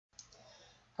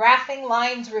Graphing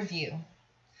lines review.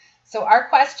 So our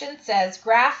question says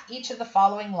graph each of the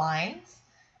following lines.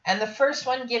 And the first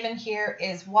one given here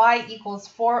is y equals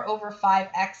 4 over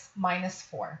 5x minus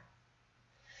 4.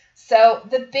 So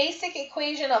the basic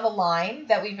equation of a line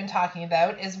that we've been talking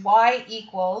about is y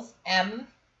equals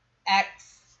mx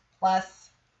plus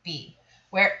b,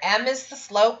 where m is the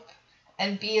slope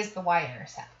and b is the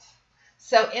y-intercept.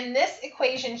 So in this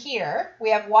equation here,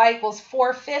 we have y equals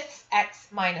 4/5 x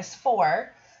minus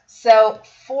 4. So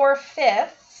 4/5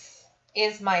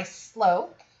 is my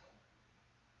slope,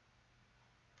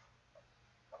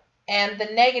 and the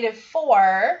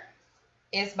 -4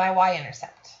 is my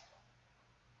y-intercept.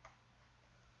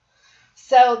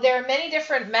 So there are many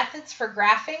different methods for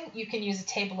graphing. You can use a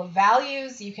table of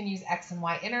values, you can use x and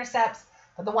y-intercepts,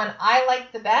 but the one I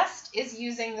like the best is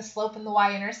using the slope and the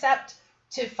y-intercept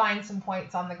to find some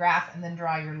points on the graph and then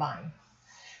draw your line.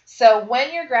 So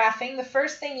when you're graphing, the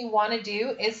first thing you want to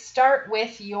do is start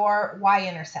with your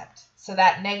y-intercept, so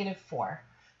that -4.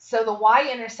 So the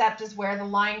y-intercept is where the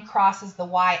line crosses the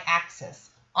y-axis.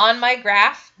 On my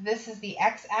graph, this is the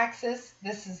x-axis,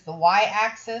 this is the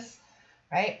y-axis,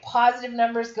 right? Positive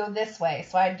numbers go this way.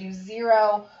 So I do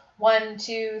 0, 1,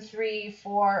 2, 3,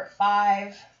 4,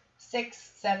 5, 6,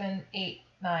 7, 8,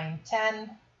 9,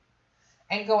 10.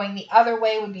 And going the other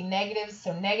way would be negatives.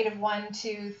 So -1,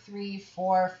 2, 3,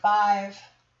 4, 5,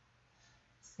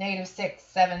 -6,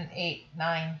 7, 8,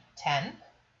 9, 10.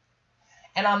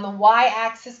 And on the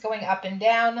y-axis going up and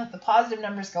down, the positive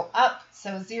numbers go up.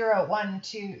 So 0, 1,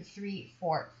 2, 3,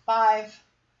 4, 5,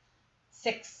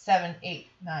 6, 7, 8,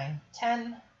 9,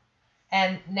 10.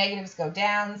 And negatives go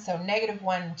down. So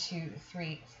 -1, 2,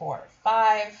 3, 4,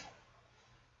 5,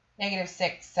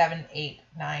 -6, 7, 8,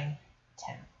 9,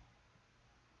 10.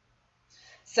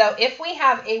 So if we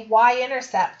have a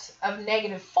y-intercept of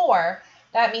 -4,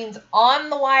 that means on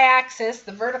the y-axis,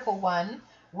 the vertical one,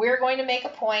 we're going to make a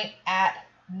point at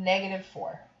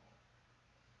 -4.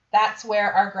 That's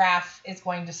where our graph is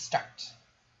going to start.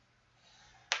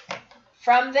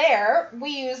 From there, we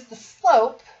use the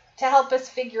slope to help us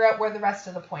figure out where the rest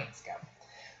of the points go.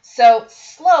 So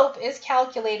slope is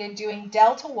calculated doing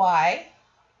delta y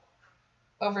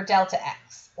over delta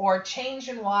x, or change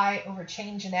in y over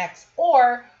change in x,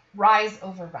 or rise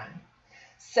over run.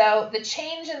 So the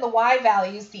change in the y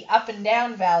values, the up and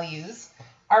down values,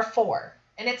 are 4,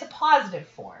 and it's a positive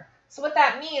 4. So what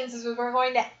that means is we're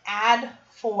going to add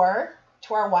 4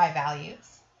 to our y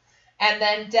values, and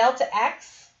then delta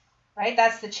x, right,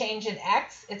 that's the change in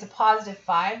x, it's a positive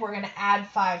 5. We're going to add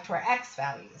 5 to our x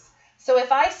values. So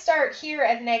if I start here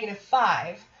at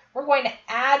 -5, we're going to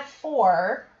add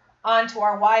 4 onto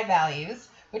our y values,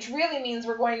 which really means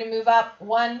we're going to move up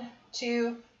 1,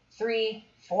 2, 3,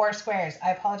 4 squares. I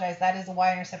apologize, that is a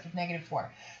y-intercept of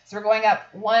 -4. So we're going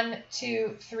up 1,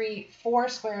 2, 3, 4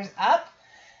 squares up,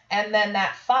 and then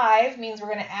that 5 means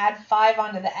we're going to add 5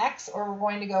 onto the x, or we're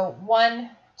going to go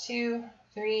 1, 2,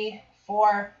 3,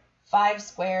 4, 5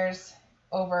 squares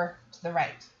over to the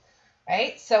right,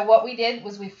 right? So what we did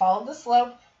was we followed the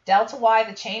slope, delta y,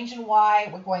 the change in y,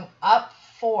 we're going up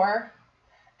 4,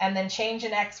 and then change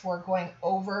in x, we're going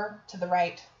over to the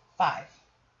right 5.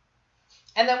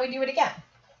 And then we do it again,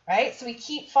 right? So we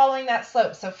keep following that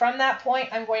slope. So from that point,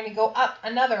 I'm going to go up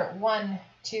another 1,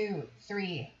 2,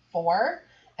 3, 4,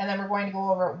 and then we're going to go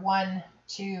over 1,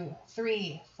 2,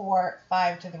 3, 4,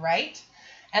 5 to the right,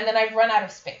 and then I've run out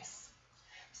of space.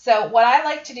 So what I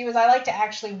like to do is I like to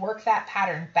actually work that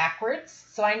pattern backwards.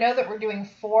 So I know that we're doing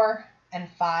 4 and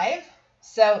 5.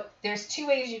 So there's 2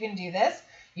 ways you can do this.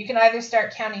 You can either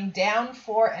start counting down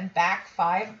 4 and back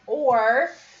 5,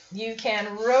 or you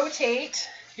can rotate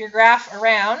your graph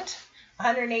around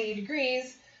 180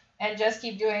 degrees and just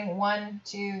keep doing 1,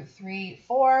 2, 3,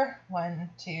 4, 1,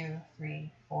 2, 3,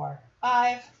 4,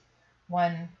 5,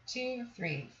 1, 2,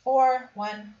 3, 4,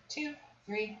 1, 2,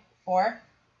 3, 4,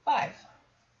 5.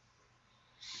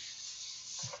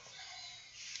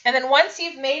 And then once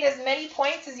you've made as many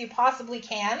points as you possibly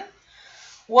can,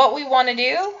 what we want to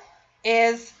do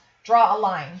is draw a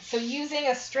line. So using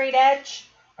a straight edge,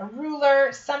 a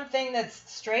ruler, something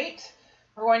that's straight,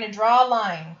 we're going to draw a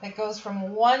line that goes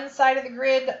from one side of the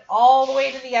grid all the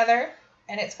way to the other,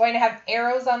 and it's going to have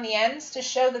arrows on the ends to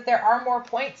show that there are more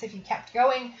points if you kept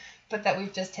going, but that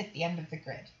we've just hit the end of the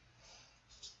grid.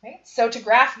 Right? So to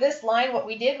graph this line, what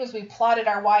we did was we plotted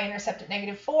our y-intercept at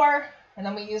 -4, and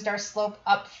then we used our slope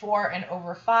up 4 and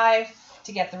over 5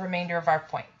 to get the remainder of our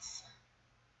points.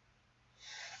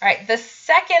 All right, the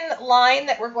second line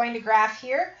that we're going to graph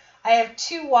here, I have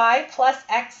 2y plus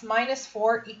x minus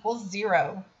 4 equals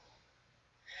 0.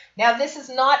 Now this is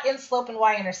not in slope and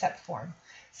y-intercept form.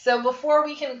 So before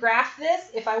we can graph this,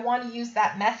 if I want to use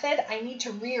that method, I need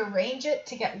to rearrange it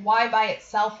to get y by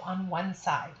itself on one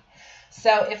side.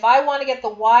 So if I want to get the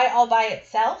y all by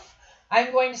itself,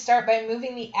 I'm going to start by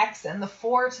moving the x and the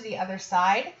 4 to the other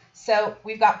side. So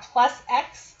we've got plus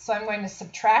x, so I'm going to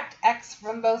subtract x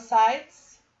from both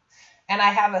sides. And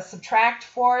I have a subtract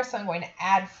 4, so I'm going to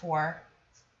add 4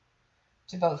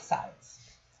 to both sides.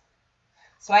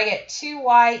 So I get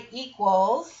 2y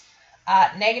equals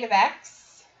negative x.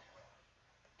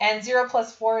 And 0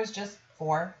 plus 4 is just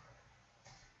 4.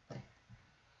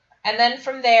 And then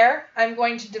from there, I'm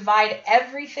going to divide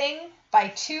everything by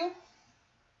 2.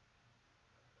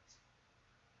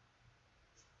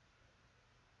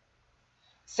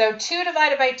 So 2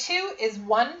 divided by 2 is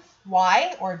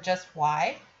 1y, or just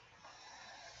y.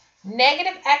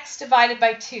 Negative x divided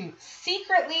by 2.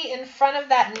 Secretly in front of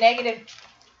that negative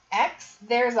x,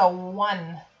 there's a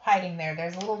 1 hiding there.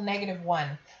 There's a little negative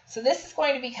 1. So this is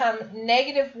going to become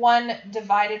negative 1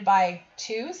 divided by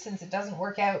 2, since it doesn't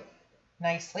work out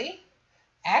nicely,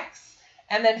 x.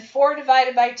 And then 4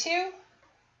 divided by 2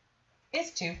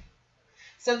 is 2.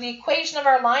 So the equation of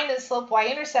our line in slope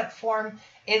y-intercept form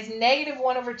is negative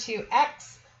 1 over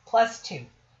 2x plus 2,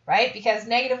 right? Because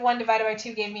negative 1 divided by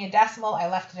 2 gave me a decimal. I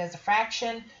left it as a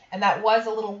fraction, and that was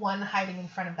a little 1 hiding in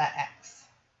front of that x.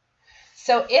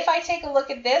 So if I take a look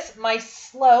at this, my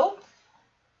slope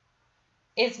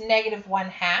is negative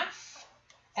 1/2,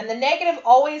 and the negative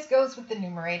always goes with the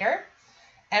numerator,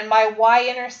 and my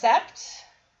y-intercept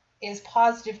is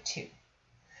positive 2.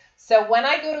 So when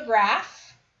I go to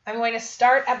graph, I'm going to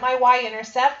start at my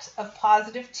y-intercept of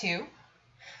positive 2.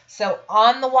 So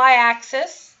on the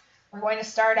y-axis, we're going to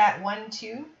start at 1,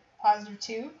 2, positive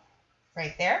 2,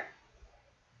 right there.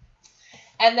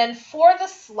 And then for the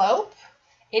slope,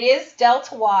 it is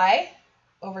delta y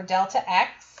over delta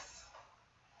x.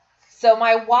 So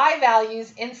my y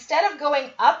values, instead of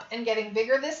going up and getting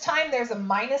bigger this time, there's a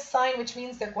minus sign, which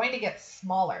means they're going to get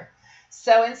smaller.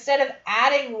 So instead of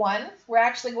adding 1, we're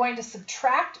actually going to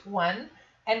subtract 1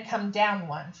 and come down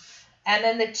 1. And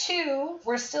then the 2,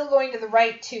 we're still going to the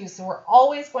right 2, so we're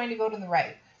always going to go to the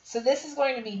right. So this is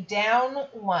going to be down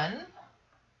 1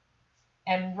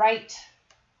 and right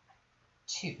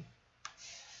 2.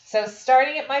 So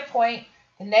starting at my point,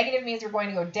 the negative means we're going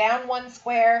to go down 1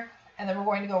 square, and then we're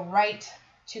going to go right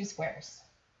 2 squares.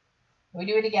 We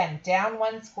do it again, down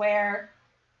 1 square,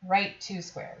 right 2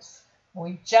 squares. And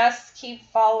we just keep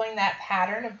following that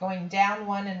pattern of going down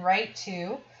 1 and right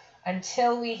 2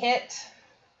 until we hit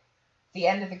the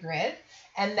end of the grid.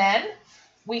 And then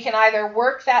we can either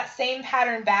work that same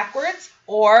pattern backwards,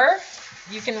 or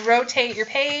you can rotate your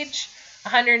page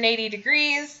 180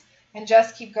 degrees and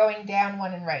just keep going down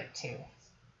 1 and right 2.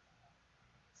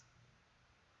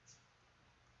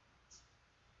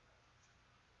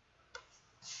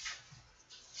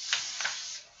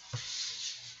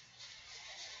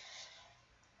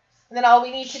 And then all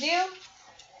we need to do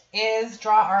is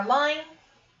draw our line.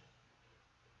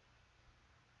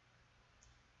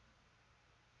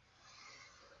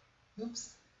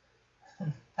 Oops.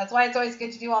 That's why it's always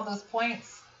good to do all those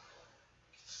points.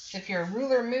 If your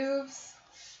ruler moves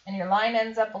and your line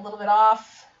ends up a little bit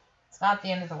off, it's not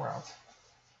the end of the world.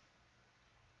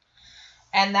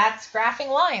 And that's graphing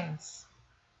lines.